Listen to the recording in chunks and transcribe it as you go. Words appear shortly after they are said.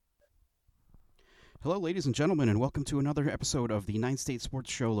Hello, ladies and gentlemen, and welcome to another episode of the Ninth State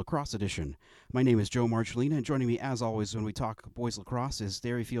Sports Show Lacrosse Edition. My name is Joe Marchilena, and joining me, as always, when we talk boys lacrosse is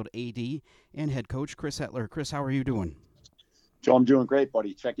Derryfield AD and head coach Chris Hettler. Chris, how are you doing? Joe, I'm doing great,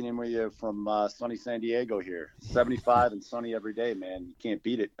 buddy. Checking in with you from sunny San Diego here. 75 and sunny every day, man. You can't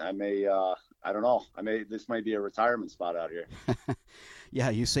beat it. I don't know. This might be a retirement spot out here.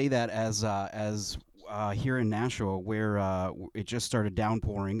 Yeah, you say that as here in Nashua, where it just started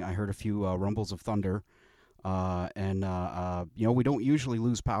downpouring. I heard a few rumbles of thunder. We don't usually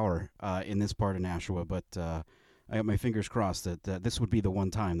lose power in this part of Nashua, but I got my fingers crossed that this would be the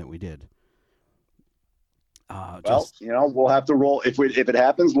one time that we did. We'll have to roll. If it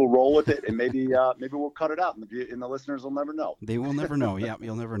happens, we'll roll with it, and maybe we'll cut it out, and the listeners will never know. They will never know. Yeah,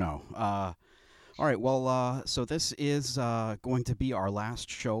 you'll never know. All right, well, so this is going to be our last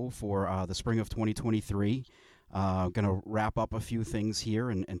show for the spring of 2023. Going to wrap up a few things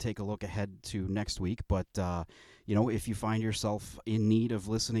here and take a look ahead to next week. But, if you find yourself in need of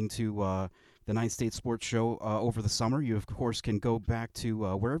listening to the Ninth State Sports Show over the summer, you, of course, can go back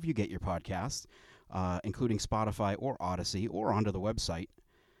to wherever you get your podcast, including Spotify or Odyssey, or onto the website,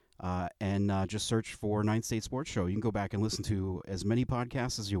 and just search for Ninth State Sports Show. You can go back and listen to as many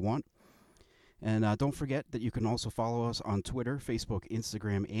podcasts as you want. And don't forget that you can also follow us on Twitter, Facebook,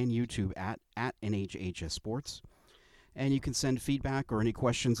 Instagram, and YouTube at NHHS Sports. And you can send feedback or any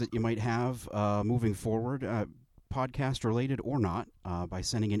questions that you might have moving forward, podcast related or not, by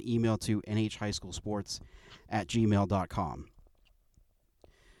sending an email to nhhighschoolsports@gmail.com.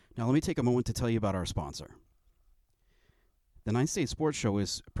 Now, let me take a moment to tell you about our sponsor. The Ninth State Sports Show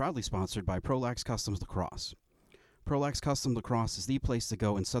is proudly sponsored by Prolax Customs Lacrosse. Prolax Custom Lacrosse is the place to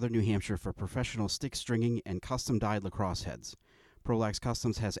go in southern New Hampshire for professional stick stringing and custom-dyed lacrosse heads. Prolax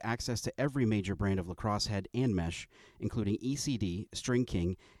Customs has access to every major brand of lacrosse head and mesh, including ECD, String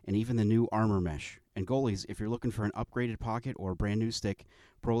King, and even the new Armor Mesh. And goalies, if you're looking for an upgraded pocket or a brand new stick,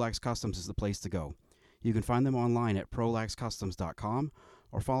 Prolax Customs is the place to go. You can find them online at prolaxcustoms.com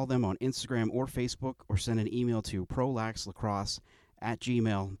or follow them on Instagram or Facebook, or send an email to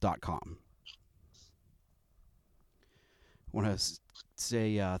prolaxlacrosse@gmail.com. I want to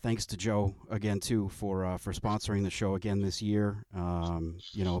say thanks to Joe again too for sponsoring the show again this year. A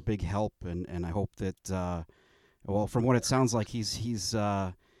big help, and I hope that from what it sounds like, he's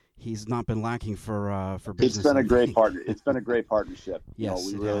not been lacking for business. It's been a great partner. It's been a great partnership. Yes,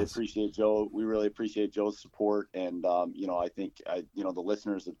 we really appreciate Joe. We really appreciate Joe's support, and I think the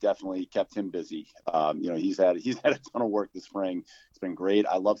listeners have definitely kept him busy. He's had a ton of work this spring. It's been great.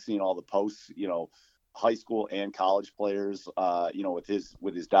 I love seeing all the posts. High school and college players, with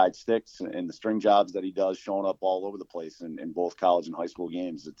his dyed sticks and the string jobs that he does, showing up all over the place in both college and high school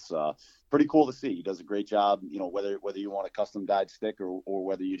games. It's pretty cool to see. He does a great job, whether you want a custom dyed stick or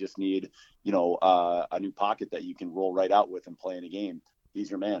whether you just need, a new pocket that you can roll right out with and play in a game. He's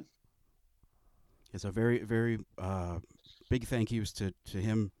your man. It's a very, very big thank yous to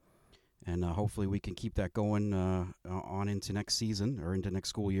him, and hopefully we can keep that going on into next season or into next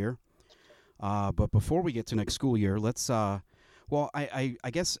school year. But before we get to next school year, let's. I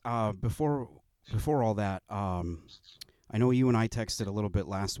guess before all that, I know you and I texted a little bit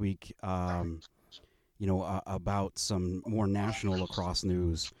last week. About some more national lacrosse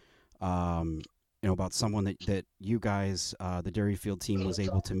news. About someone that you guys, the Derryfield team, was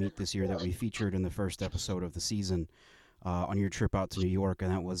able to meet this year that we featured in the first episode of the season on your trip out to New York,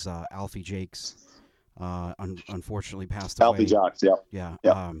 and that was Alfie Jakes. Unfortunately passed away. Alfie Jakes, yeah. Yeah.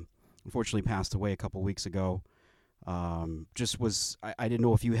 Yep. Unfortunately passed away a couple weeks ago. I didn't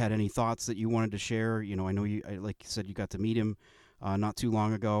know if you had any thoughts that you wanted to share. I know like you said, you got to meet him not too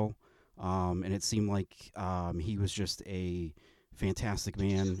long ago, and it seemed like he was just a fantastic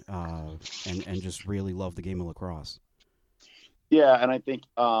man and just really loved the game of lacrosse. Yeah, and I think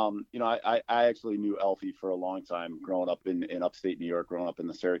I actually knew Alfie for a long time, growing up in upstate New York, growing up in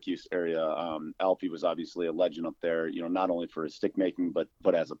the Syracuse area. Alfie was obviously a legend up there, not only for his stick making, but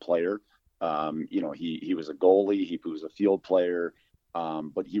as a player. He was a goalie, he was a field player,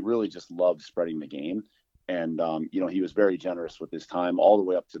 but he really just loved spreading the game. And he was very generous with his time all the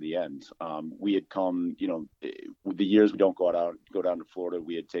way up to the end. We had come, the years we don't go down to Florida,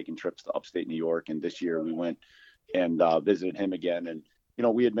 we had taken trips to upstate New York, and this year we went and visited him again. And,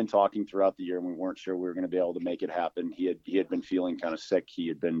 we had been talking throughout the year, and we weren't sure we were going to be able to make it happen. He had been feeling kind of sick. He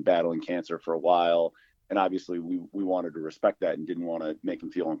had been battling cancer for a while. And obviously we wanted to respect that and didn't want to make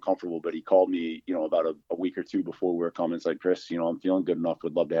him feel uncomfortable. But he called me, about a week or two before we were coming. It's like, Chris, I'm feeling good enough.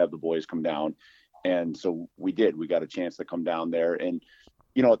 Would love to have the boys come down. And so we did. We got a chance to come down there. And,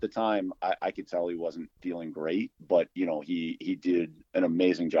 at the time, I could tell he wasn't feeling great, but he did an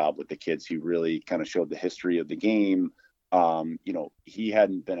amazing job with the kids. He really kind of showed the history of the game. He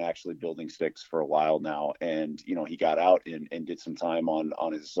hadn't been actually building sticks for a while now, and he got out and did some time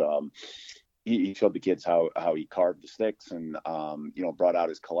on his. He showed the kids how he carved the sticks, and brought out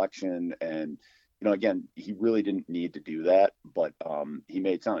his collection. And again, he really didn't need to do that, but he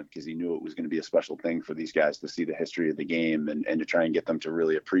made time because he knew it was going to be a special thing for these guys to see the history of the game, and to try and get them to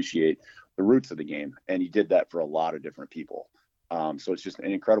really appreciate the roots of the game. And he did that for a lot of different people. So it's just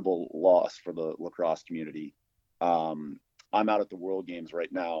an incredible loss for the lacrosse community. I'm out at the World Games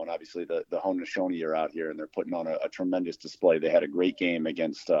right now, and obviously the Haudenosaunee are out here, and they're putting on a tremendous display. They had a great game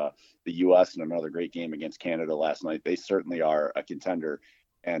against the U.S. and another great game against Canada last night. They certainly are a contender,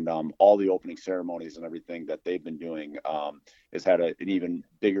 and all the opening ceremonies and everything that they've been doing has had an even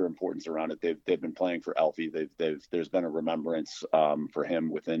bigger importance around it. They've been playing for Alfie. There's been a remembrance for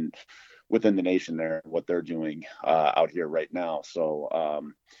him within the nation there, what they're doing out here right now.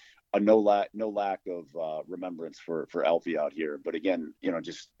 So no lack of remembrance for Alfie out here. But again,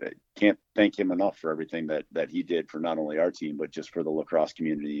 just can't thank him enough for everything that he did for not only our team, but just for the lacrosse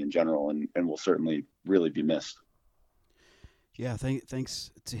community in general, and will certainly really be missed. Yeah, thanks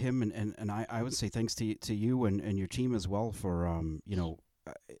to him, and I would say thanks to you and your team as well for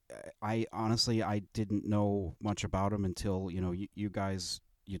I honestly I didn't know much about him until you guys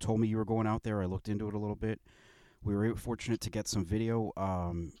told me you were going out there. I looked into it a little bit. We were fortunate to get some video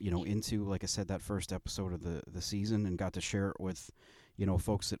into, like I said, that first episode of the season, and got to share it with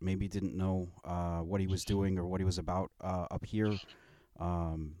folks that maybe didn't know what he was doing or what he was about up here.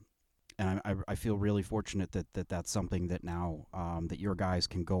 And I feel really fortunate that that's something that now that your guys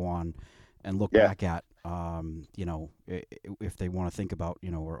can go on and look back at, if they want to think about,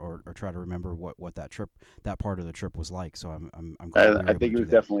 or try to remember what that part of the trip was like. So I'm glad I think it was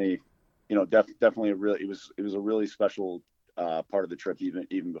definitely, definitely it was a really special part of the trip,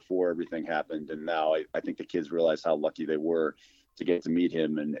 even before everything happened. And now I think the kids realize how lucky they were to get to meet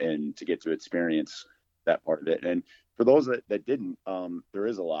him and to get to experience that part of it. And for those that didn't, there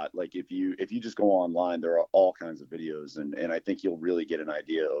is a lot. Like if you just go online, there are all kinds of videos, and I think you'll really get an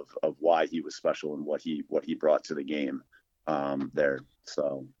idea of why he was special and what he brought to the game there.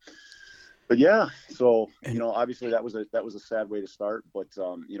 So, but yeah, so obviously that was a sad way to start, but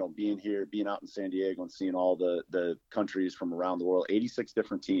being out in San Diego and seeing all the countries from around the world, 86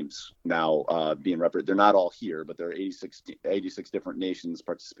 different teams now being represented. They're not all here, but there are 86 different nations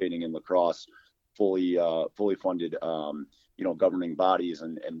participating in lacrosse, fully funded, governing bodies,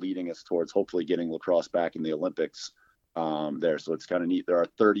 and leading us towards hopefully getting lacrosse back in the Olympics there. So it's kind of neat. There are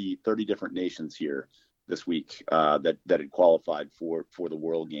 30 different nations here this week that had qualified for the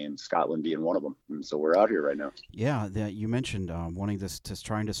World Games, Scotland being one of them. And so we're out here right now. Yeah, you mentioned wanting to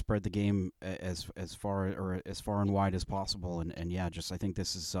trying to spread the game as far and wide as possible, and yeah, just I think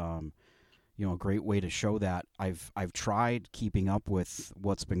this is a great way to show that. I've tried keeping up with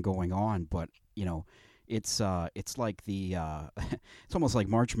what's been going on, but it's like it's almost like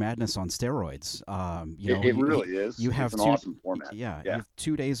March Madness on steroids. It really is. You have an awesome format. Yeah, you have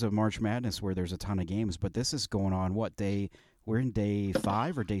 2 days of March Madness where there's a ton of games, but this is going on what day? We're in day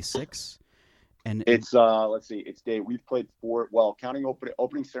 5 or day 6, and it's let's see, it's we've played 4. Well, counting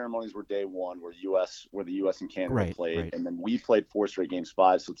opening ceremonies were day 1, where the U.S. and Canada played, right. And then we played 4 straight games,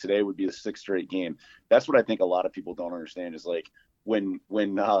 5. So today would be the 6th straight game. That's what I think a lot of people don't understand is like when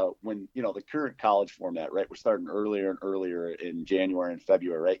the current college format, right? We're starting earlier and earlier in January and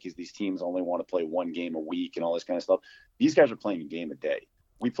February, right? Because these teams only want to play 1 game a week and all this kind of stuff. These guys are playing a game a day.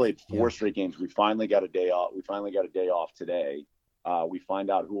 We played 4 straight games. We finally got a day off. We finally got a day off today. We find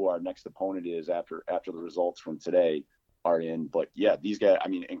out who our next opponent is after the results from today are in. But yeah, these guys, I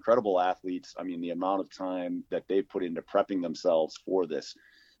mean, incredible athletes. I mean, the amount of time that they put into prepping themselves for this,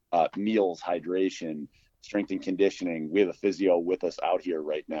 meals, hydration, strength and conditioning. We have a physio with us out here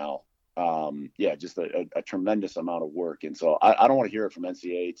right now. Just a tremendous amount of work. And so I don't want to hear it from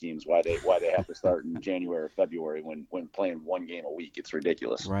NCAA teams why they have to start in January or February when playing 1 game a week. It's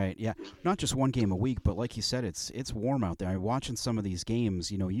ridiculous. Right. Yeah. Not just 1 game a week, but like you said, it's warm out there. I'm watching some of these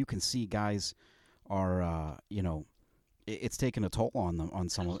games. You can see guys are it's taking a toll on them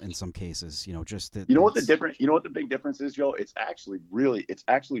in some cases. Just that. What the big difference is, Joe? It's actually really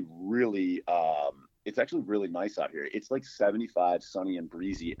nice out here. It's like 75, sunny and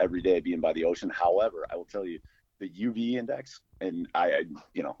breezy every day being by the ocean. However, I will tell you the UV index, and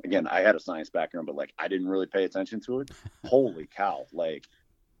again, I had a science background, but like I didn't really pay attention to it. Holy cow. Like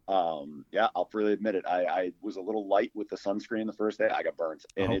Yeah, I'll freely admit it. I was a little light with the sunscreen the first day. I got burnt,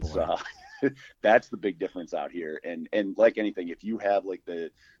 and Oh it's boy. that's the big difference out here. And like anything, if you have like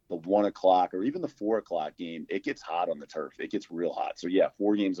the 1 o'clock or even the 4 o'clock game, it gets hot on the turf. It gets real hot. So yeah,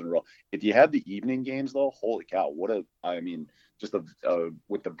 4 games in a row. If you have the evening games though, holy cow, I mean, just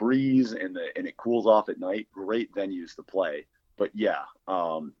with the breeze and it cools off at night, great venues to play. But yeah,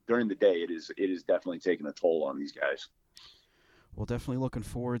 during the day, it is definitely taking a toll on these guys. Well, definitely looking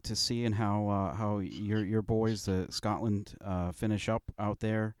forward to seeing how your boys, the Scotland, finish up out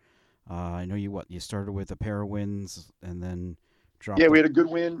there. I know you started with a pair of wins and then Yeah, dropped we up. had a good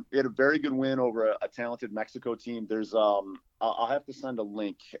win. We had a very good win over a talented Mexico team. There's I'll have to send a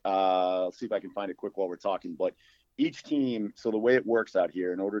link. I'll see if I can find it quick while we're talking. But each team, so the way it works out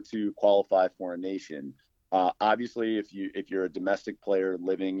here, in order to qualify for a nation, obviously if you're a domestic player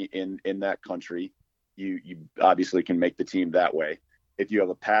living in that country, you obviously can make the team that way. If you have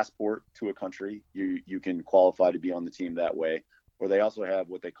a passport to a country, you can qualify to be on the team that way. Or they also have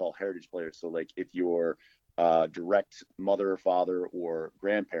what they call heritage players. So like if you're direct mother or father or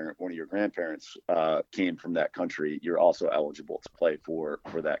grandparent, one of your grandparents came from that country, you're also eligible to play for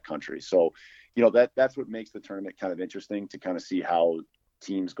that country. So, that's what makes the tournament kind of interesting to kind of see how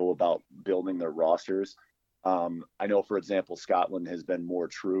teams go about building their rosters. I know, for example, Scotland has been more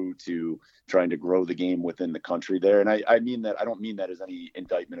true to trying to grow the game within the country there. And I mean that, I don't mean that as any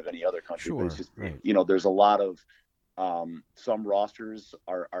indictment of any other country, but it's Sure, just, right. there's a lot of, some rosters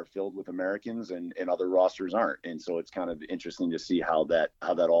are filled with Americans and other rosters aren't. And so it's kind of interesting to see how that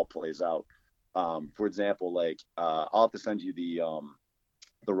all plays out. For example, like, I'll have to send you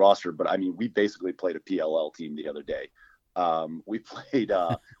the roster, but I mean, we basically played a PLL team the other day. We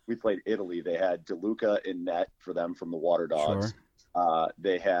played Italy. They had DeLuca in net for them from the Water Sure. Dogs.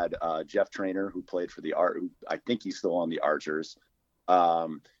 They had Jeff Trainer, who played for the Art. I think he's still on the Archers.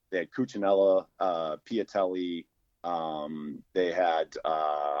 They had Cuccinella, Piatelli. They had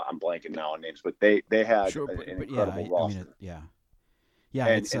I'm blanking now on names, but they had Sure, an but yeah, incredible I mean, roster. yeah,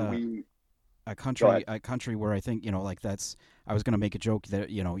 And it's and we a Go country ahead. where I think like that's. I was gonna make a joke that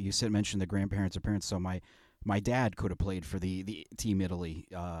you said mentioned the grandparents or parents. So my dad could have played for the team Italy.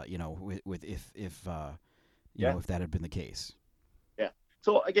 With Yeah, if that had been the case. yeah.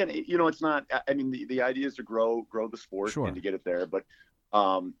 So again, it's not. I mean, the idea is to grow the sport and Sure. to get it there, but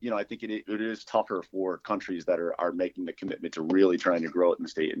I think it is tougher for countries that are making the commitment to really trying to grow it in the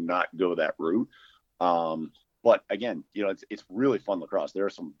state and not go that route. Um, but again, it's really fun lacrosse. There are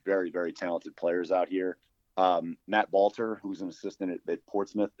some very very talented players out here. Matt Balter, who's an assistant at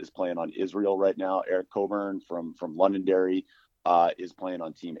Portsmouth, is playing on Israel right now. Eric Coburn from Londonderry is playing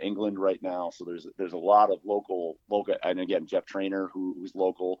on Team England right now. So there's a lot of local, and again, Jeff Trainer, who's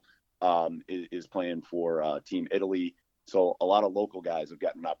local, is playing for Team Italy. So a lot of local guys have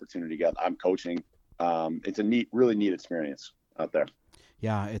gotten an opportunity. I'm coaching. It's a really neat experience out there.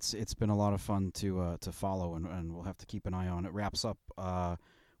 Yeah, it's been a lot of fun to follow, and we'll have to keep an eye on. It wraps up.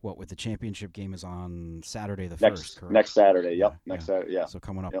 What with the championship game is on Saturday the first, Next correct? Saturday. Yeah, Yep. yeah. Next Saturday. Yeah. So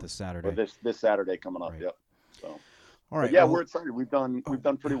coming up Yep. this Or Saturday, this Saturday coming up. right? Yep. So. All But right. yeah, we're Well, excited. We've done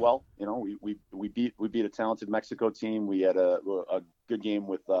yeah. pretty well. We beat a talented Mexico team. We had a good game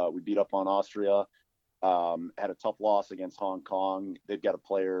with we beat up on Austria. Had a tough loss against Hong Kong. They've got a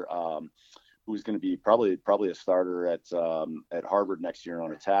player who's going to be probably a starter at Harvard next year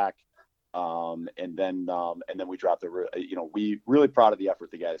on attack. And then we dropped we really proud of the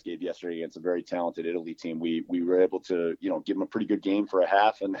effort the guys gave yesterday against a very talented Italy team. We were able to give them a pretty good game for a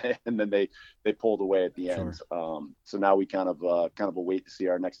half, and and then they pulled away at the end. Sure. So now we kind of await to see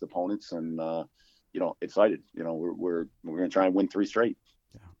our next opponents, and excited. We're going to try and win 3 straight.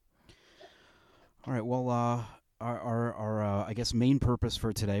 Yeah. All right. Well, our I guess main purpose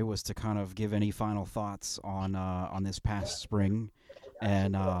for today was to kind of give any final thoughts on this past spring,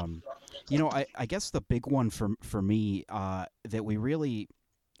 and I guess the big one for me that we really.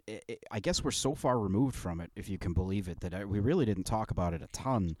 I guess we're so far removed from it, if you can believe it, that we really didn't talk about it a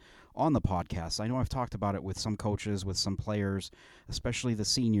ton on the podcast. I know I've talked about it with some coaches, with some players, especially the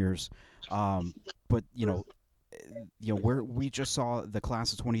seniors. But we just saw the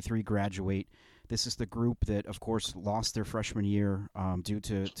class of 23 graduate. This is the group that, of course, lost their freshman year due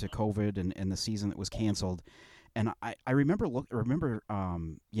to COVID and the season that was canceled. And I remember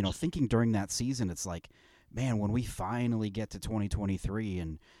thinking during that season, it's like, man, when we finally get to 2023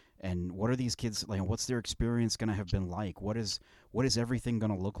 and what are these kids like? What's their experience going to have been like? What is everything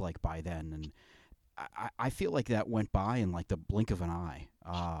going to look like by then? And I feel like that went by in like the blink of an eye.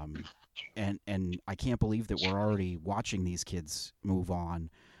 And I can't believe that we're already watching these kids move on.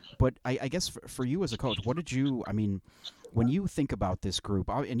 But I guess for you as a coach, what did you? I mean, when you think about this group,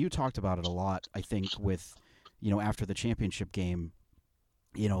 and you talked about it a lot, I think with, after the championship game,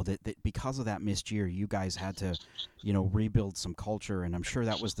 that because of that missed year, you guys had to, rebuild some culture, and I'm sure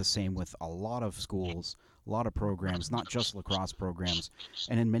that was the same with a lot of schools, a lot of programs, not just lacrosse programs,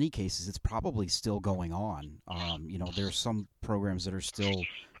 and in many cases, it's probably still going on. There's some programs that are still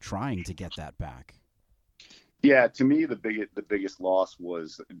trying to get that back. Yeah, to me, the biggest loss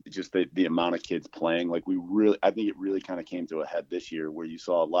was just the amount of kids playing. Like I think it really kind of came to a head this year, where you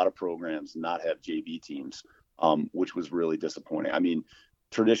saw a lot of programs not have JV teams, which was really disappointing. I mean,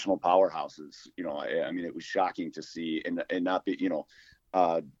 traditional powerhouses, I mean, it was shocking to see, and not be,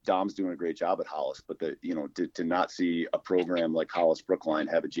 Dom's doing a great job at Hollis, but to not see a program like Hollis Brookline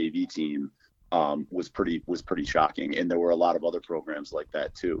have a JV team was pretty shocking. And there were a lot of other programs like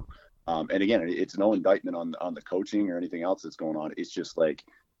that too. And again, it's no indictment on the coaching or anything else that's going on. It's just like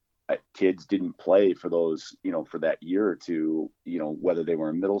kids didn't play for those, for that year or two, whether they were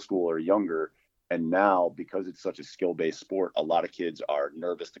in middle school or younger. And now, because it's such a skill-based sport, a lot of kids are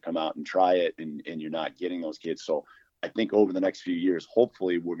nervous to come out and try it, and you're not getting those kids. So I think over the next few years,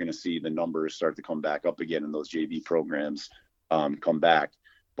 hopefully we're going to see the numbers start to come back up again and those JV programs come back.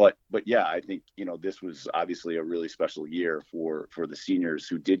 But yeah, I think, this was obviously a really special year for the seniors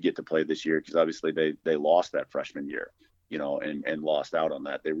who did get to play this year, because obviously they lost that freshman year, and lost out on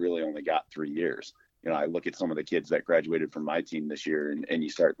that. They really only got 3 years. I look at some of the kids that graduated from my team this year, and you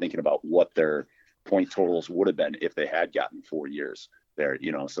start thinking about what their point totals would have been if they had gotten 4 years there,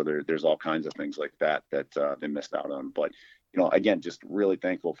 so there's all kinds of things like that they missed out on. But again, just really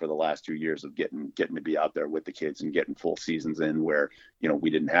thankful for the last 2 years of getting to be out there with the kids and getting full seasons in where, we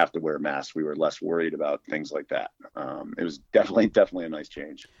didn't have to wear masks. We were less worried about things like that. It was definitely a nice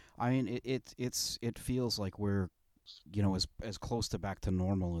change. I mean, it feels like we're, as close to back to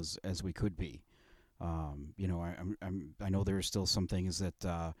normal as we could be. I know there are still some things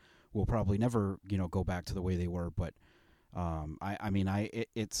that we'll probably never, go back to the way they were, but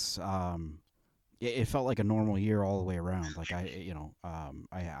it felt like a normal year all the way around. Like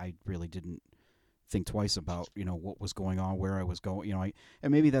I really didn't think twice about, what was going on, where I was going,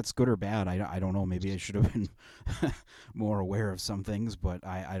 and maybe that's good or bad. I don't know. Maybe I should have been more aware of some things, but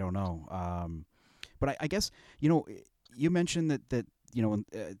I don't know. But I guess, you mentioned that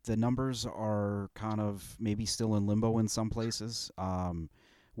the numbers are kind of maybe still in limbo in some places.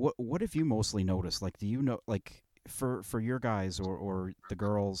 What have you mostly noticed? Like, do you know, like for your guys or the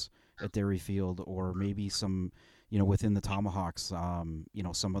girls at Derryfield, or maybe some, within the Tomahawks, some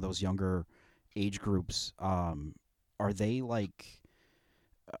of those younger age groups, are they like,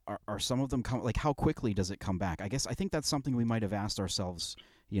 are some of them like, how quickly does it come back? I think that's something we might have asked ourselves,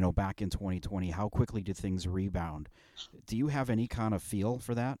 back in 2020. How quickly did things rebound? Do you have any kind of feel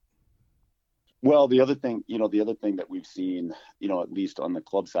for that? Well, the other thing that we've seen, at least on the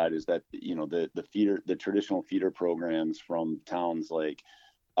club side, is that, the traditional feeder programs from towns like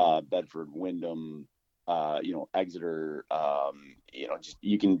Bedford, Wyndham, Exeter, just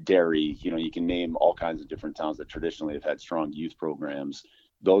you can Derry, you can name all kinds of different towns that traditionally have had strong youth programs.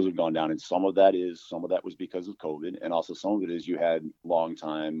 Those have gone down, and some of that was because of COVID, and also some of it is you had long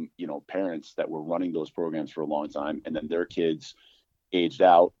time, parents that were running those programs for a long time, and then their kids aged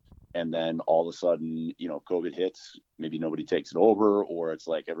out. And then all of a sudden, COVID hits, maybe nobody takes it over, or it's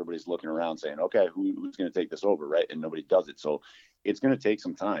like everybody's looking around saying, okay, who's going to take this over, right? And nobody does it. So it's going to take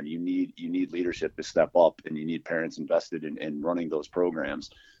some time. You need leadership to step up, and you need parents invested in running those programs.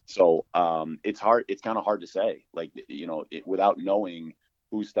 So it's hard. It's kind of hard to say, like, without knowing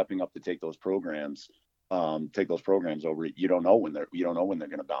who's stepping up to take those programs over. You don't know when they're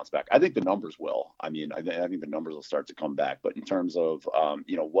going to bounce back. I think the numbers will. I mean, I think the numbers will start to come back. But in terms of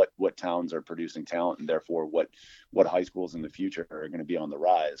what towns are producing talent, and therefore what high schools in the future are going to be on the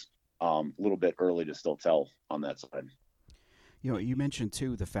rise, a little bit early to still tell on that side. You mentioned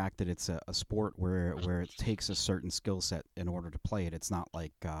too the fact that it's a sport where it takes a certain skill set in order to play it. It's not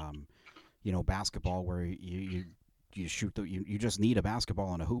like basketball where you shoot you just need a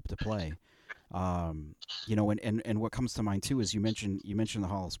basketball and a hoop to play. And what comes to mind too is you mentioned the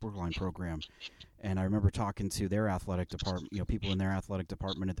Hollis Brookline program, and I remember talking to their athletic department, people in their athletic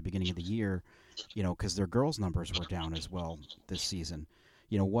department at the beginning of the year, because their girls' numbers were down as well this season.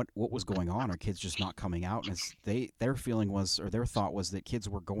 What was going on? Are kids just not coming out? And their feeling was, or their thought was, that kids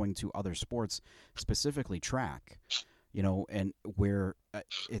were going to other sports, specifically track, and where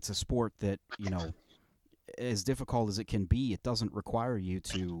it's a sport that, as difficult as it can be, it doesn't require you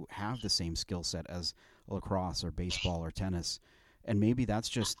to have the same skill set as lacrosse or baseball or tennis. And maybe that's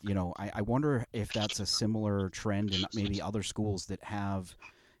just, I wonder if that's a similar trend in maybe other schools that have,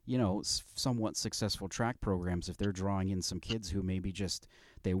 somewhat successful track programs, if they're drawing in some kids who maybe just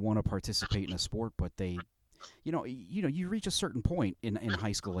they want to participate in a sport, but they, you reach a certain point in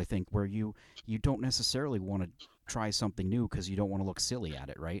high school, I think, where you don't necessarily want to try something new because you don't want to look silly at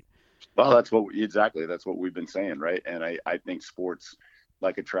it, right? Well, that's what we've been saying, right? And I think sports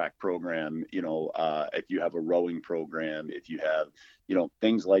like a track program, if you have a rowing program, if you have,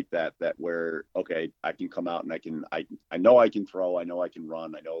 things like that where, okay, I can come out and I know I can throw, I know I can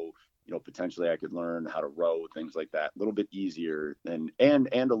run, I know, potentially I could learn how to row, things like that, a little bit easier and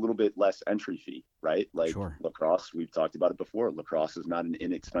a little bit less entry fee, right? Like Sure. Lacrosse, we've talked about it before. Lacrosse is not an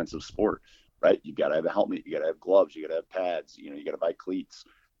inexpensive sport, right? You got to have a helmet, you got to have gloves, you got to have pads, you got to buy cleats.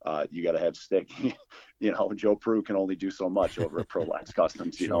 You got to have stick. Joe Prue can only do so much over at Prolax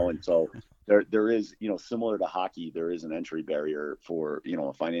Customs, Sure. and so there is, similar to hockey, there is an entry barrier for,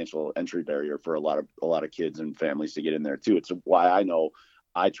 a financial entry barrier for a lot of kids and families to get in there too. It's why I know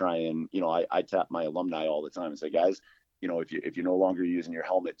I try and, I tap my alumni all the time and say, guys, if you're no longer using your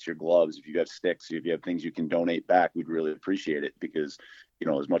helmets, your gloves, if you have sticks, if you have things you can donate back, we'd really appreciate it because,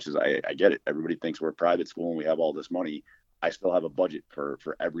 as much as I get it, everybody thinks we're a private school and we have all this money. I still have a budget for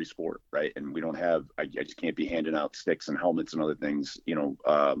every sport, right? And we don't have, I just can't be handing out sticks and helmets and other things,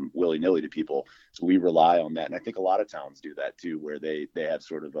 willy nilly to people. So we rely on that. And I think a lot of towns do that too, where they have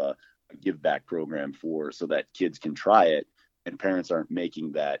sort of a give back program so that kids can try it and parents aren't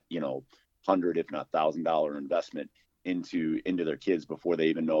making that, $100, if not $1,000 investment into their kids before they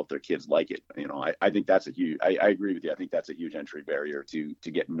even know if their kids like it. I think that's I agree with you. I think that's a huge entry barrier to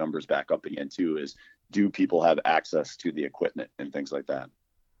get numbers back up again too, is do people have access to the equipment and things like that?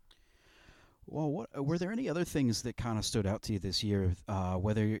 Well, were there any other things that kind of stood out to you this year?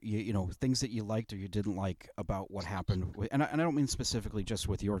 Whether things that you liked or you didn't like about what happened, and I don't mean specifically just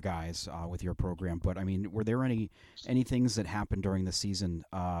with your guys, with your program, but I mean, were there any things that happened during the season,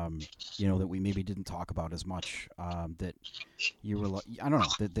 that we maybe didn't talk about as much, that you were, I don't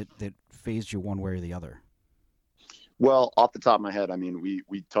know, that phased you one way or the other? Well, off the top of my head, I mean, we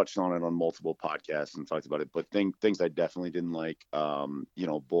touched on it on multiple podcasts and talked about it, but things I definitely didn't like,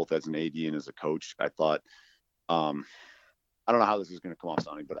 both as an AD and as a coach. I thought, I don't know how this is going to come off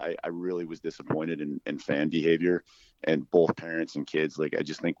sounding, but I really was disappointed in fan behavior and both parents and kids. Like, I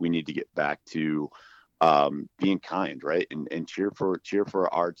just think we need to get back to being kind, right? And cheer for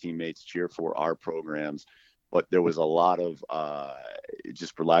our teammates, cheer for our programs. But there was a lot of,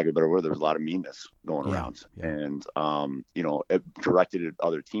 just for lack of a better word, there was a lot of meanness going around. Yeah. And, it directed at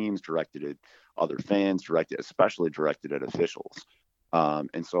other teams, directed at other fans, especially directed at officials.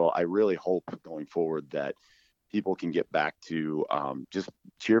 And so I really hope going forward that people can get back to just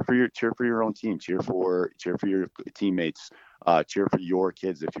cheer for your own team, cheer for your teammates, cheer for your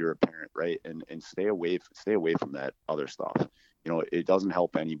kids if you're a parent, right? And stay away from that other stuff. It doesn't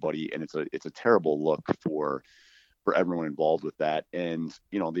help anybody, and it's a terrible look for everyone involved with that. And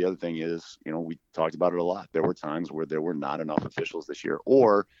the other thing is, we talked about it a lot. There were times where there were not enough officials this year,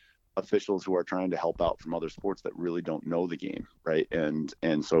 or officials who are trying to help out from other sports that really don't know the game, right? And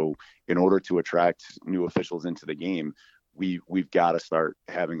so in order to attract new officials into the game, we've got to start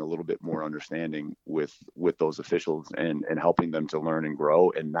having a little bit more understanding with those officials and helping them to learn and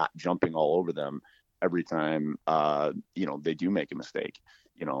grow, and not jumping all over them every time they do make a mistake.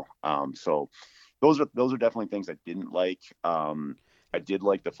 So those are definitely things I didn't like. I did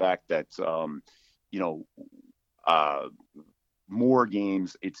like the fact that more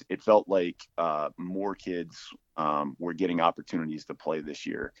games, it felt like more kids were getting opportunities to play this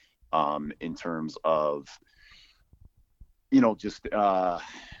year, in terms of just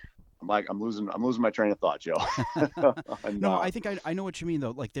I'm losing my train of thought, Joe. No, I think I know what you mean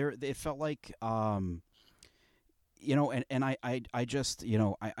though. Like it felt like and I just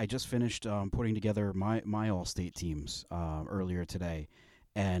I just finished putting together my all-state teams earlier today,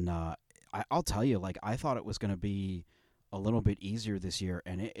 and I'll tell you, like, I thought it was going to be a little bit easier this year,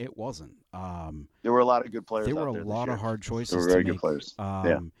 and it wasn't. There were a lot of good players. There were out a there lot this of year. hard choices There were very to good make. players.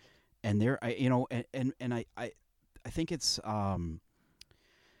 Yeah. And there, I think it's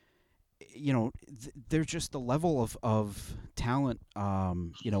there's just the level of talent,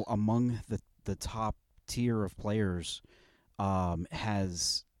 among the top tier of players,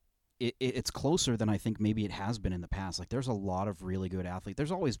 it's closer than I think maybe it has been in the past. Like, there's a lot of really good athletes.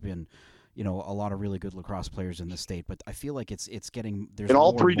 There's always been, a lot of really good lacrosse players in the state, but I feel like it's getting there's in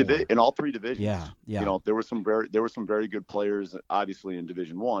all more three and more. in all three divisions. Yeah. There were some very good players, obviously, in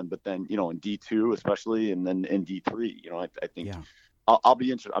Division 1, but then in D2 especially, and then in D3. I think. Yeah. I'll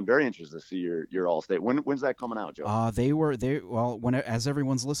be interested. I'm very interested to see your all-state. When's that coming out, Joe? As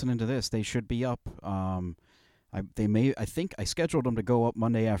everyone's listening to this, they should be up. I think I scheduled them to go up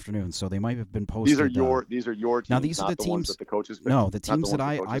Monday afternoon, so they might have been posted. These are your teams. Now these are not the the ones teams that the coaches picked. No, the Not teams the that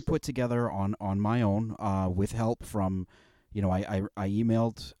ones the I coaches put together on my own with help from, I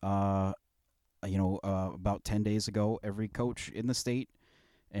emailed about 10 days ago every coach in the state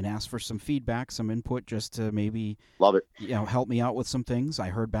and asked for some feedback, some input, just to maybe Love it. help me out with some things. I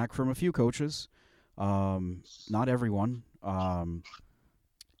heard back from a few coaches, not everyone. And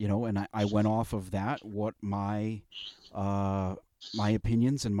I went off of that, what my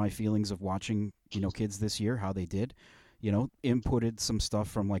opinions and my feelings of watching, kids this year, how they did, inputted some stuff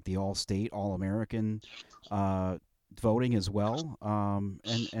from like the All-State, All-American voting as well.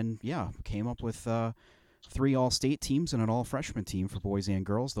 And came up with 3 All-State teams and an All-Freshman team for boys and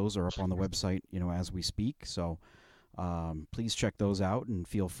girls. Those are up on the website, as we speak. So please check those out and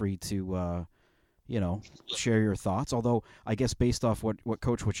feel free to share your thoughts. Although I guess based off what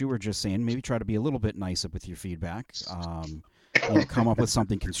Coach, what you were just saying, maybe try to be a little bit nicer with your feedback. Come up with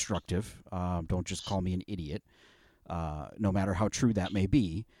something constructive. Don't just call me an idiot, no matter how true that may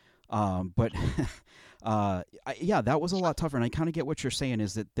be. But that was a lot tougher. And I kind of get what you're saying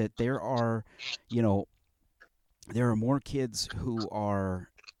is that there are, there are more kids who are,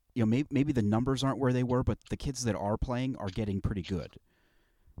 maybe the numbers aren't where they were, but the kids that are playing are getting pretty good.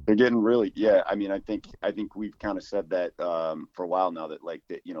 They're getting really, I mean, I think we've kind of said that for a while now, that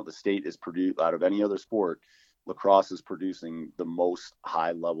the state is produced out of any other sport. Lacrosse is producing the most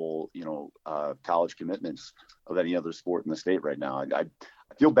high level, college commitments of any other sport in the state right now. I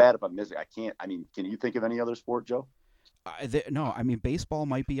feel bad if I'm missing. Can you think of any other sport, Joe? No, I mean, baseball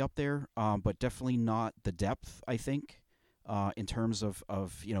might be up there, but definitely not the depth, I think, in terms of,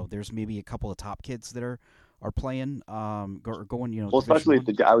 there's maybe a couple of top kids that are playing, going, Well, especially at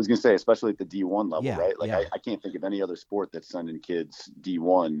especially at the D1 level, right? I can't think of any other sport that's sending kids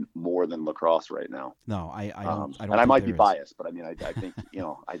D1 more than lacrosse right now. No, I don't. And I might be biased, but I mean, I think,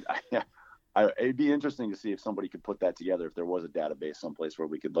 it'd be interesting to see if somebody could put that together, if there was a database someplace where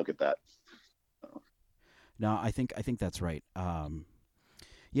we could look at that. No, I think that's right.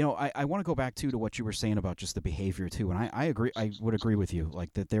 I want to go back to what you were saying about just the behavior too, and I agree. I would agree with you,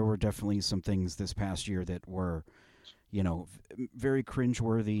 like that there were definitely some things this past year that were, very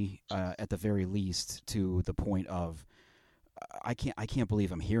cringeworthy at the very least, to the point of I can't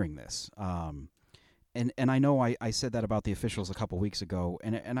believe I'm hearing this. And I know I said that about the officials a couple weeks ago,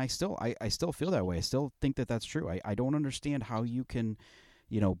 and I still feel that way. I still think that that's true. I don't understand how you can,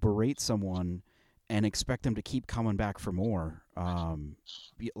 berate someone and expect them to keep coming back for more,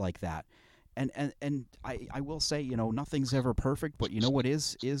 like that. And I will say, nothing's ever perfect, but what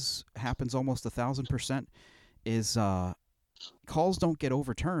happens almost 1,000% is calls don't get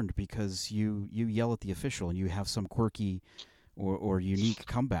overturned because you yell at the official and you have some quirky or unique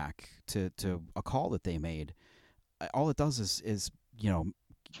comeback to a call that they made. All it does is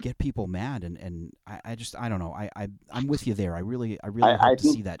get people mad, and I don't know. I'm with you there. I really hope to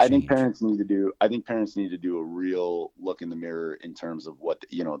see that change. I think parents need to do a real look in the mirror in terms of what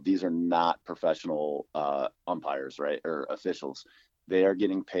these are not professional umpires, right, or officials. They are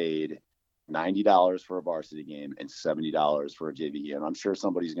getting paid $90 for a varsity game and $70 for a JV game. I'm sure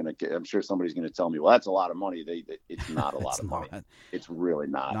somebody's gonna tell me, well, that's a lot of money. It's not a lot of money. It's really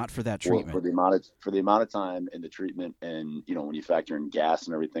not. Not for that treatment. For the amount of time and the treatment, and when you factor in gas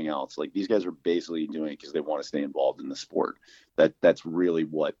and everything else, like these guys are basically doing it because they want to stay involved in the sport. That's really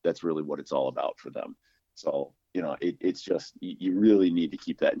what it's all about for them. So it's just, you really need to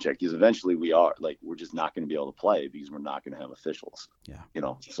keep that in check, because eventually we're just not going to be able to play because we're not going to have officials. Yeah.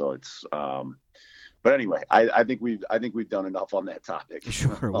 So it's but anyway, I think we've done enough on that topic.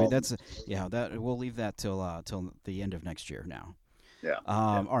 Sure. We'll leave that till the end of next year now. Yeah.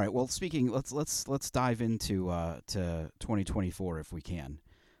 All right. Well, let's dive into to 2024 if we can.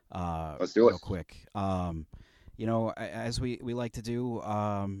 Let's do it real quick. As we like to do,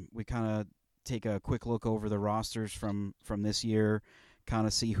 we kind of take a quick look over the rosters from this year, kind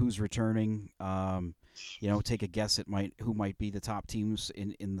of see who's returning. Take a guess at who might be the top teams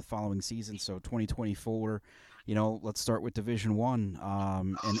in the following season. So 2024, let's start with Division I,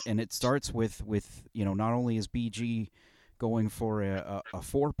 and it starts with not only is BG going for a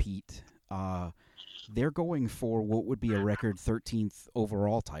four-peat, they're going for what would be a record 13th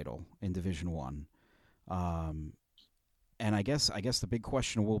overall title in Division I. And I guess the big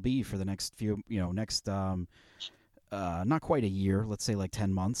question will be for the next few, not quite a year, let's say like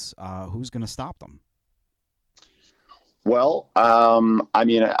 10 months, who's going to stop them? Well, off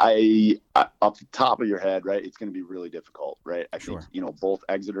the top of your head, right, it's going to be really difficult, right? I think, both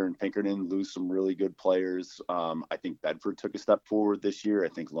Exeter and Pinkerton lose some really good players. I think Bedford took a step forward this year. I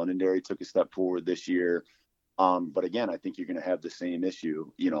think Londonderry took a step forward this year. But again, I think you're going to have the same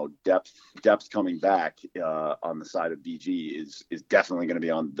issue. Depth coming back on the side of BG is definitely going to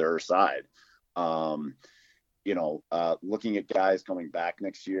be on their side. Looking at guys coming back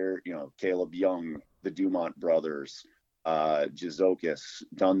next year, Caleb Young, the Dumont brothers, Jizokis,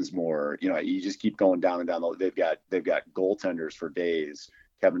 Dunsmore, you just keep going down and down. They've got goaltenders for days,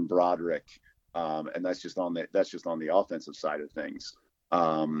 Kevin Broderick, and that's just on the offensive side of things.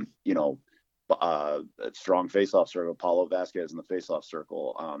 Strong faceoff circle, Paulo Vasquez in the faceoff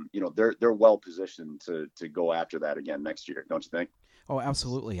circle. They're well positioned to go after that again next year, don't you think? Oh,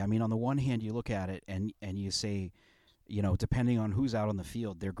 absolutely. I mean, on the one hand, you look at it and you say, depending on who's out on the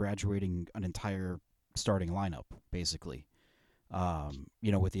field, they're graduating an entire starting lineup, basically.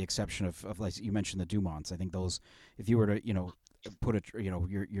 With the exception of like you mentioned, the Dumonts. I think those, if you were to, put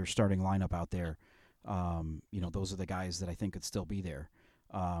your starting lineup out there, those are the guys that I think could still be there.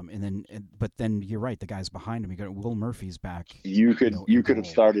 But then you're right. The guys behind him, you got Will Murphy's back. You could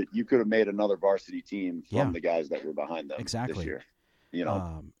have made another varsity team from the guys that were behind them exactly this year.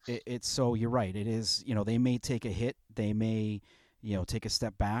 It's so you're right. It is, they may take a hit. They may, take a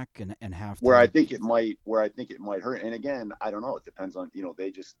step back and have to. Where I think it might hurt. And again, I don't know. It depends on,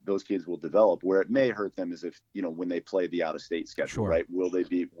 those kids will develop. Where it may hurt them is if, when they play the out of state schedule, right? Will they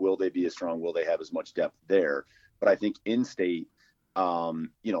be as strong? Will they have as much depth there? But I think in state, there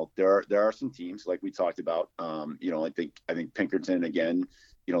are some teams like we talked about. I think Pinkerton again.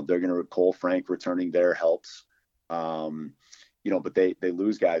 They're going to Cole Frank returning there helps. But they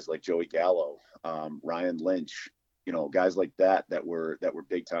lose guys like Joey Gallo, Ryan Lynch. Guys like that were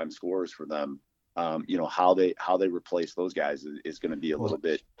big time scorers for them. How they replace those guys is going to be a little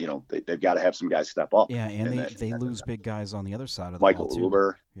bit. They've got to have some guys step up. Yeah, and they lose big guys on the other side of the Michael ball too.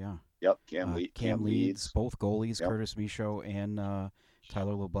 Uber. Yeah. Yep, Cam Leeds, both goalies, yep. Curtis Michaud and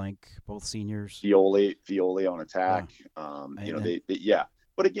Tyler LeBlanc, both seniors. Fiole on attack. Yeah.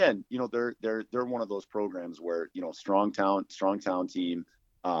 But again, they're one of those programs where strong town team.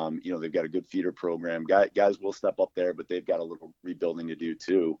 They've got a good feeder program. Guys will step up there, but they've got a little rebuilding to do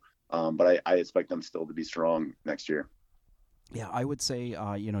too. But I expect them still to be strong next year. Yeah, I would say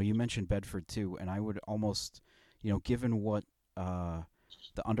you mentioned Bedford too, and I would almost given what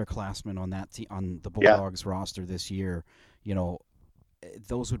the underclassmen on on the Bulldogs roster this year, that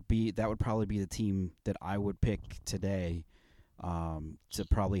would probably be the team that I would pick today to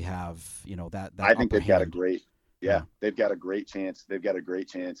probably have that. I think they've got a great. Yeah, they've got a great chance. They've got a great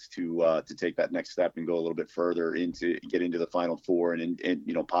chance to take that next step and go a little bit further get into the Final Four and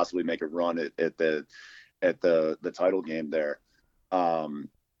possibly make a run at the title game there.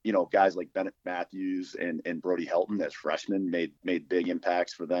 Guys like Bennett Matthews and Brody Helton as freshmen made big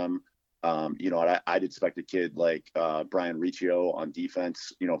impacts for them. I'd expect a kid like Brian Riccio on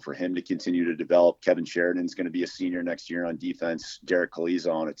defense, for him to continue to develop. Kevin Sheridan's going to be a senior next year on defense. Derek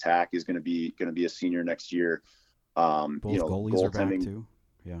Kaliza on attack is going to be a senior next year. Both goalies are back too.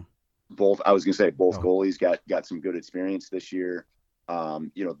 Yeah. I was going to say both goalies got some good experience this year.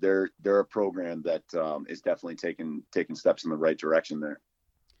 They're a program that is definitely taking steps in the right direction there.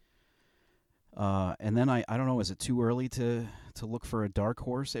 And then I don't know, is it too early to look for a dark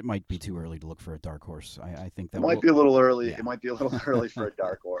horse? It might be too early to look for a dark horse. I think that it might be a little early. Yeah. It might be a little early for a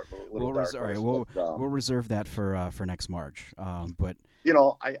dark horse. We'll reserve that for next March. But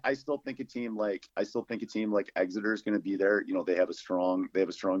I still think a team like Exeter is going to be there. They have a strong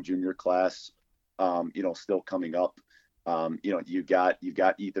junior class. Still coming up. You've got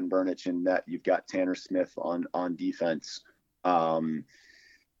Ethan Burnich in net. You've got Tanner Smith on defense. Owen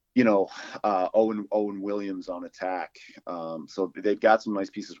Williams on attack. So they've got some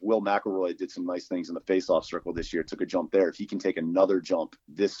nice pieces. Will McElroy did some nice things in the faceoff circle this year, took a jump there. If he can take another jump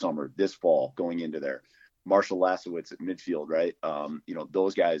this fall going into there. Marshall Lasowitz at midfield, right?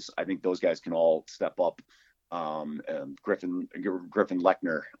 Those guys, I think those guys can all step up. Griffin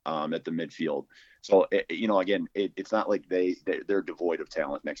Lechner at the midfield. So, again, it's not like they're devoid of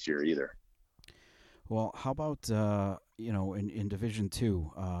talent next year either. Well, how about, in Division II,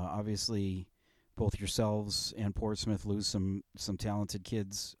 obviously both yourselves and Portsmouth lose some talented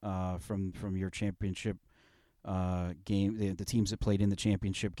kids from your championship game, the teams that played in the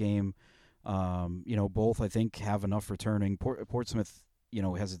championship game. Both, I think, have enough returning. Portsmouth,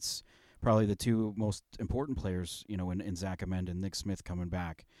 has its probably the two most important players, in Zach Amend and Nick Smith coming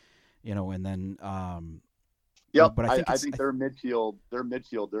back, and then Yep, but I think their midfield,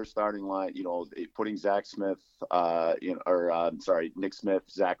 their starting line, putting Zach Smith, Nick Smith,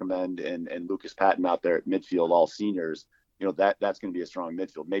 Zach Amend, and Lucas Patton out there at midfield, all seniors. That's going to be a strong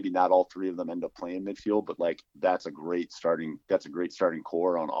midfield. Maybe not all three of them end up playing midfield, but that's a great starting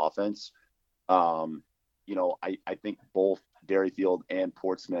core on offense. I think both Derryfield and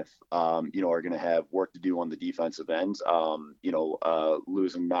Portsmouth, are going to have work to do on the defensive end.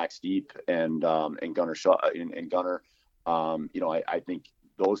 Losing Max Deep and Gunnar Shaw and Gunnar, I think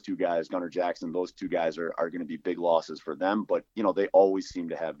those two guys, Gunnar Jackson, those two guys are going to be big losses for them. But, they always seem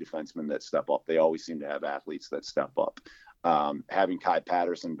to have defensemen that step up. They always seem to have athletes that step up. Having Kai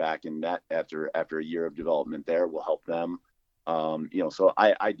Patterson back in net after a year of development there will help them. So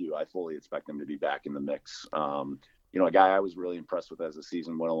I fully expect them to be back in the mix. A guy I was really impressed with as the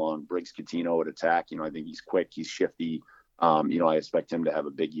season went along, Briggs Coutinho at attack. I think he's quick, he's shifty. I expect him to have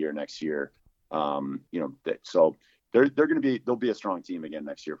a big year next year. So they'll be a strong team again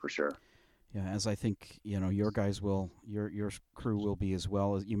next year for sure. Yeah, as I think, your guys will, your crew will be as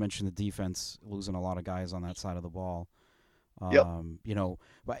well. As you mentioned, the defense losing a lot of guys on that side of the ball. Yep.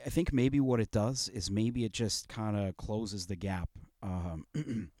 But I think maybe what it does is maybe it just kind of closes the gap,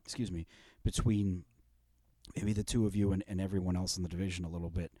 excuse me, between maybe the two of you and everyone else in the division a little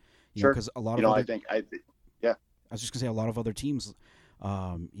bit. Sure. Because a lot of other, yeah. I was just gonna say a lot of other teams,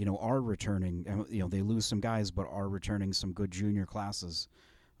 are returning. They lose some guys, but are returning some good junior classes.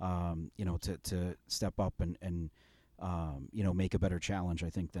 To step up and make a better challenge, I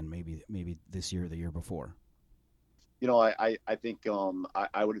think, than maybe this year or the year before. I think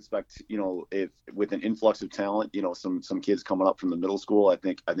I would expect, if with an influx of talent, some kids coming up from the middle school, I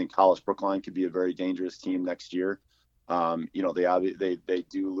think Hollis Brookline could be a very dangerous team next year. They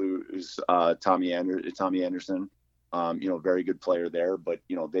do lose Tommy Anderson, very good player there, but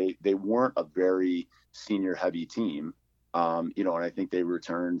they weren't a very senior heavy team. And I think they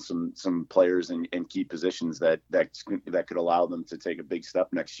returned some players in key positions that could allow them to take a big step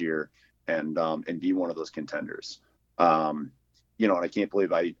next year and be one of those contenders. And I can't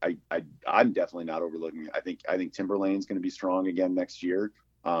believe I'm definitely not overlooking. I think Timberlane's going to be strong again next year.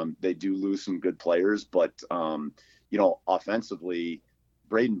 They do lose some good players, but offensively,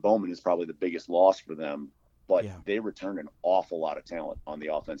 Braden Bowman is probably the biggest loss for them. But they return an awful lot of talent on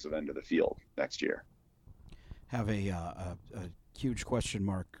the offensive end of the field next year. Have a huge question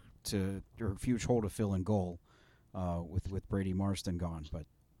mark or huge hole to fill in goal with Brady Marston gone, but.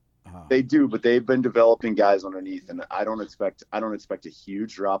 They do, but they've been developing guys underneath, and I don't expect a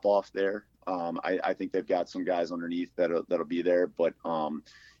huge drop off there. I think they've got some guys underneath that'll be there, but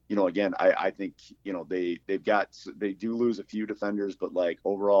again, I think they do lose a few defenders, but like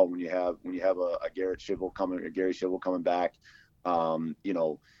overall, when you have a Gary Schivel coming back, I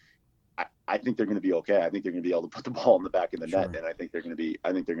think they're going to be okay. I think they're going to be able to put the ball in the back of the net, and I think they're going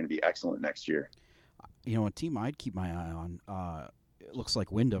to be excellent next year. A team I'd keep my eye on. It looks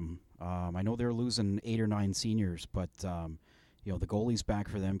like Wyndham. I know they're losing 8 or 9 seniors, but the goalie's back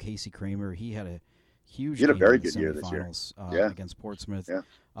for them. Casey Kramer, he had a very good year this year. Against Portsmouth. Yeah.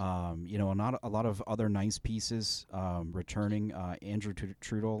 Not a lot of other nice pieces returning. Andrew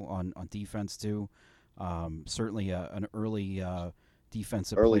Trudel on defense too. Certainly an early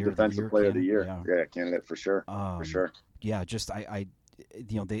defensive player of the year. Yeah, candidate for sure. For sure. Yeah, just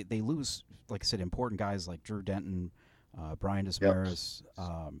they lose, like I said, important guys like Drew Denton. Brian Desmarais,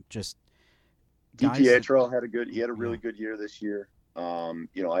 just DiPietro had a really good year this year.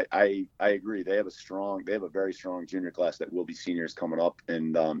 I agree. They have a very strong junior class that will be seniors coming up,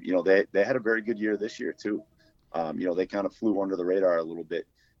 and they had a very good year this year too. They kind of flew under the radar a little bit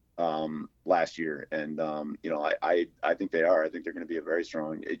last year, and I think they are. I think they're going to be a very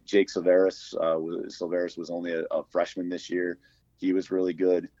strong. Jake Silveris was only a freshman this year. He was really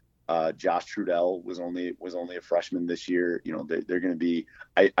good. Josh Trudell was only a freshman this year. They're going to be.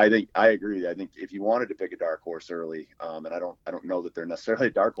 I agree. I think if you wanted to pick a dark horse early, and I don't know that they're necessarily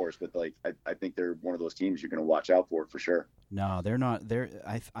a dark horse, but I think they're one of those teams you're going to watch out for sure. No, they're not.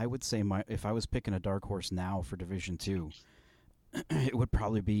 I would say if I was picking a dark horse now for Division II, it would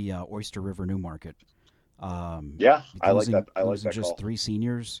probably be Oyster River Newmarket. I like that. I like that just call. 3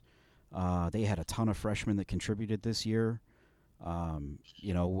 seniors. They had a ton of freshmen that contributed this year. I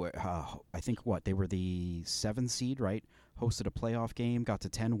think they were the 7th seed, right? Hosted a playoff game, got to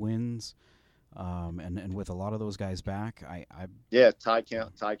 10 wins, and with a lot of those guys back, Ty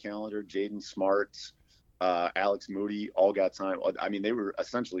Callender, Jaden Smart, Alex Moody all got time. I mean, they were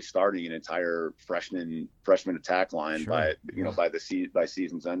essentially starting an entire freshman attack line by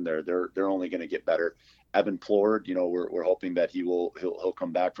season's end. They're only going to get better. Evan Plord, we're hoping that he'll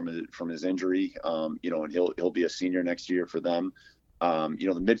come back from his injury, and he'll be a senior next year for them. The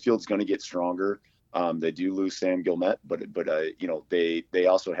midfield's going to get stronger. They do lose Sam Gilmet, but they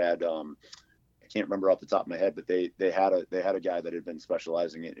also had can't remember off the top of my head, but they had a guy that had been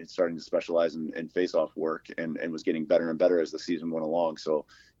specializing in starting to specialize in face-off work and was getting better and better as the season went along. So,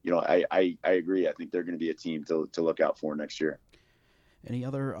 I agree. I think they're going to be a team to look out for next year. Any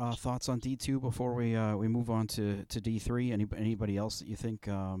other thoughts on D2 before we move on to D3? Anybody else that you think?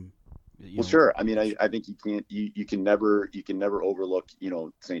 Sure. I mean, I think you can never overlook,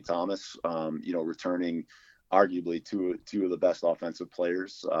 St. Thomas, returning arguably two of the best offensive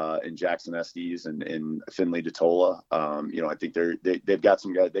players in Jackson Estes and Finley DeTola. I think they've got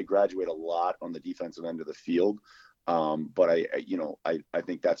some guys. They graduate a lot on the defensive end of the field, but I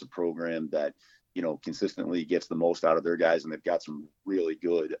think that's a program that consistently gets the most out of their guys, and they've got some really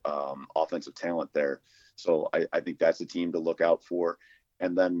good offensive talent there. So I think that's a team to look out for.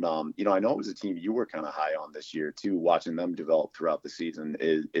 And then, I know it was a team you were kind of high on this year too, watching them develop throughout the season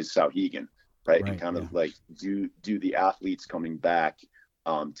is Sauhegan, right? And kind of like, do the athletes coming back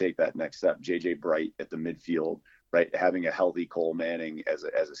take that next step? JJ Bright at the midfield, right? Having a healthy Cole Manning as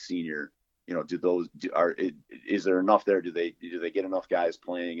a senior, is there enough there? Do they get enough guys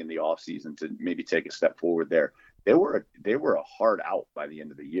playing in the off season to maybe take a step forward there? They were a hard out by the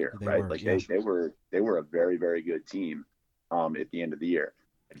end of the year, right? They were a very, very good team at the end of the year.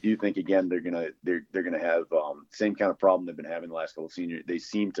 I do think again they're gonna have same kind of problem they've been having the last couple of seniors. They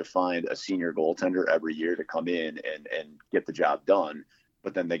seem to find a senior goaltender every year to come in and get the job done,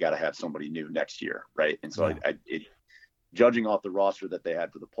 but then they got to have somebody new next year, right? And so judging off the roster that they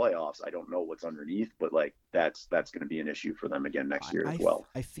had for the playoffs, I don't know what's underneath, but that's going to be an issue for them again next year as well.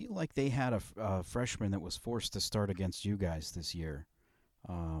 I feel like they had a freshman that was forced to start against you guys this year,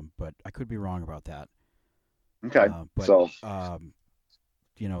 but I could be wrong about that. Okay,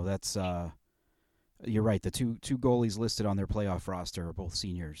 that's you're right. The two goalies listed on their playoff roster are both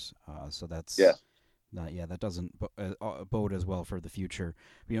seniors, so that's that doesn't bode as well for the future.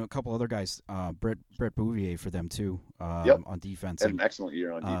 A couple other guys, Brett Bouvier for them too, on defense. Had an excellent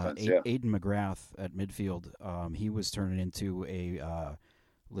year on defense. Aiden McGrath at midfield, he was turning into a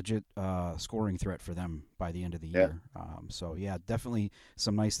legit scoring threat for them by the end of the year. So definitely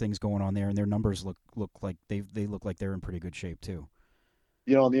some nice things going on there, and their numbers look like they look like they're in pretty good shape too.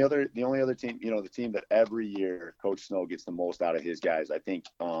 The only other team, the team that every year Coach Snow gets the most out of his guys, I think,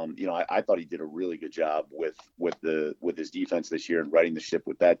 I thought he did a really good job with his defense this year and riding the ship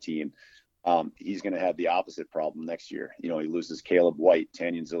with that team. He's going to have the opposite problem next year. He loses Caleb White,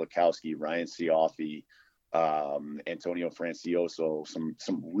 Tanyan Zilikowski, Ryan Sioffi, Antonio Francioso,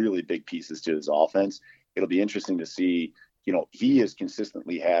 some really big pieces to his offense. It'll be interesting to see. He has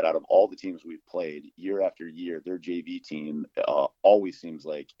consistently had, out of all the teams we've played year after year, their JV team always seems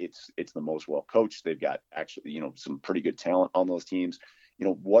like it's the most well coached. They've got actually, some pretty good talent on those teams.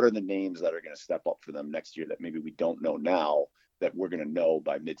 What are the names that are going to step up for them next year that maybe we don't know now that we're going to know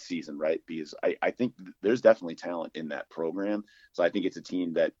by mid-season, right? Because I think there's definitely talent in that program. So I think it's a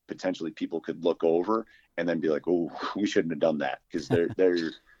team that potentially people could look over and then be like, oh, we shouldn't have done that, because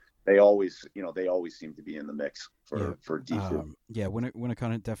they always seem to be in the mix for D2.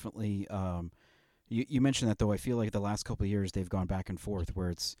 Winnicott definitely. You mentioned that, though. I feel like the last couple of years they've gone back and forth, where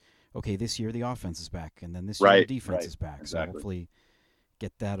it's okay. This year the offense is back, and then this year the defense is back. Exactly. So hopefully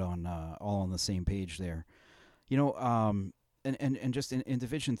get that on all on the same page there. And just in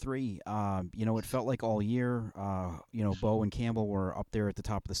Division 3, it felt like all year, Bo and Campbell were up there at the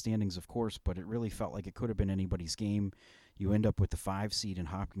top of the standings, of course, but it really felt like it could have been anybody's game. You end up with the 5 seed in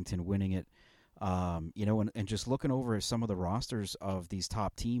Hopkinton winning it, and just looking over some of the rosters of these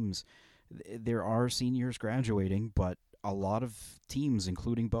top teams, there are seniors graduating, but a lot of teams,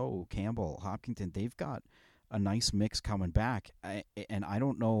 including Bo, Campbell, Hopkinton, they've got a nice mix coming back. And I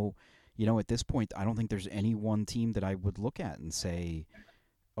don't know, at this point, I don't think there's any one team that I would look at and say,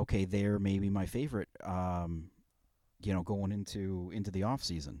 okay, they're maybe my favorite, going into the off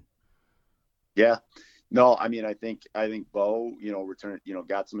season. Yeah. No, I mean, I think Bo,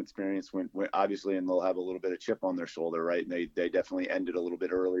 got some experience when obviously, and they'll have a little bit of chip on their shoulder, right? And they definitely ended a little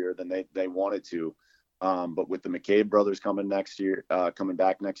bit earlier than they wanted to. But with the McCabe brothers coming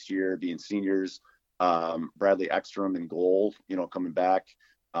back next year, being seniors, Bradley Ekstrom in goal, coming back.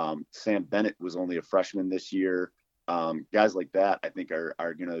 Sam Bennett was only a freshman this year. Guys like that, I think are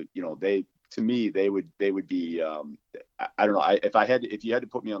gonna, they would be. I don't know. If you had to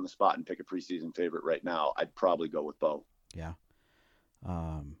put me on the spot and pick a preseason favorite right now, I'd probably go with Bo. Yeah.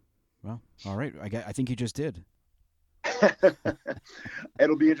 Well, all right. I think you just did.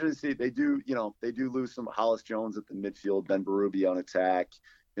 It'll be interesting to see. They do lose some Hollis Jones at the midfield, Ben Berube on attack.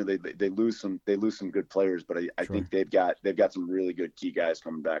 They lose some good players, but I think they've got some really good key guys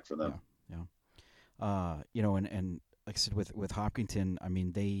coming back for them. Yeah. And like I said, with Hopkinton, I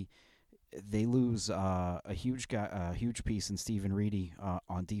mean, they lose a huge piece in Stephen Reedy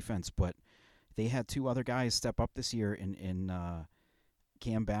on defense, but they had two other guys step up this year in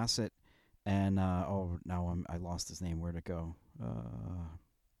Cam Bassett and I lost his name. Where'd it go?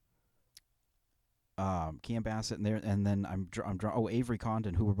 Cam Bassett and then Avery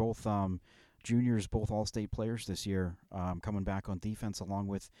Condon, who were both juniors, both all-state players this year, coming back on defense, along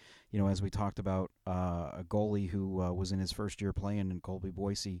with, as we talked about, a goalie who was in his first year playing in Colby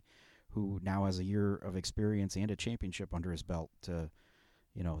Boise, who now has a year of experience and a championship under his belt to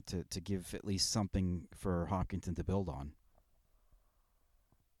give at least something for Hopkinton to build on.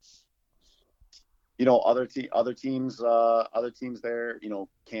 Other teams there,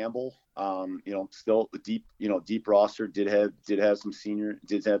 Campbell, still deep roster, did have some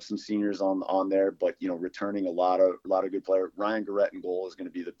seniors on there, but returning a lot of good players. Ryan Garrett in goal is going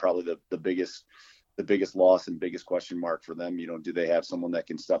to be probably the biggest loss and biggest question mark for them. Do they have someone that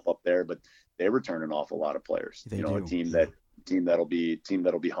can step up there? But they return an awful lot of players. They do. A team that'll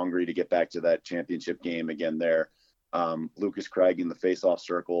be hungry to get back to that championship game again there. Lucas Craig in the face-off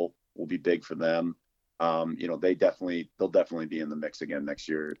circle will be big for them. They'll definitely be in the mix again next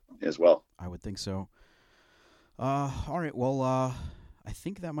year as well. I would think so. All right. Well, I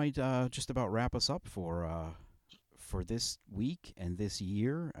think that might just about wrap us up for this week and this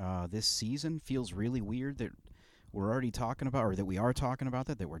year. This season feels really weird that we're already talking about, or that we are talking about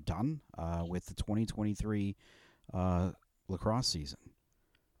that we're done with the 2023 lacrosse season.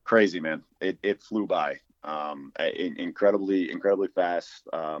 Crazy, man. It flew by. Incredibly fast.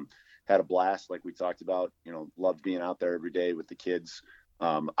 Had a blast, like we talked about. Loved being out there every day with the kids.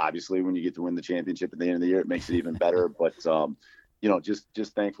 Obviously, when you get to win the championship at the end of the year, it makes it even better. But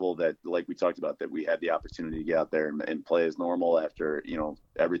just thankful that, like we talked about, that we had the opportunity to get out there and play as normal after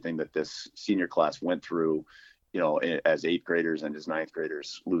everything that this senior class went through. As 8th graders and as 9th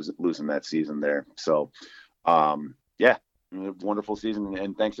graders losing that season there. So, wonderful season,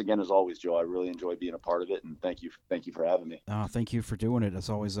 and thanks again as always, Joe. I really enjoy being a part of it, and thank you for having me. Thank you for doing it. It's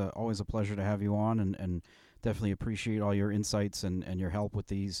always a pleasure to have you on, and definitely appreciate all your insights and your help with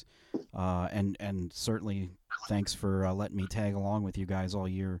these, and certainly thanks for letting me tag along with you guys all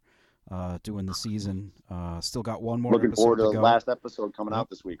year doing the season. Still got one more. Looking forward to the last episode coming out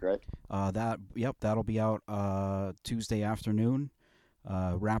this week, right? That'll be out Tuesday afternoon.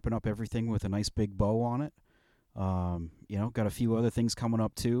 Wrapping up everything with a nice big bow on it. Got a few other things coming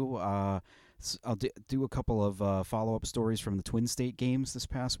up too. I'll do a couple of follow-up stories from the Twin State games this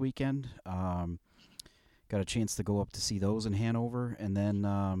past weekend. Got a chance to go up to see those in Hanover, and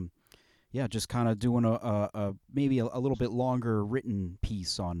then just kind of doing a maybe a little bit longer written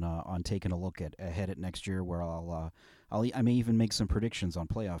piece on taking a look ahead at next year, where I may even make some predictions on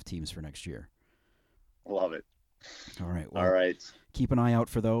playoff teams for next year. Love it. All right. Well, all right. Keep an eye out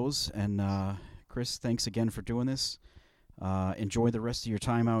for those, and Chris, thanks again for doing this. Enjoy the rest of your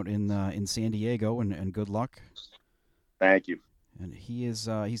time out in San Diego, and good luck. Thank you. And he's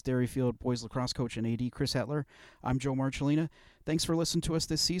Derryfield boys lacrosse coach and AD Chris Hettler. I'm Joe Marchilena. Thanks for listening to us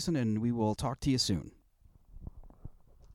this season, and we will talk to you soon.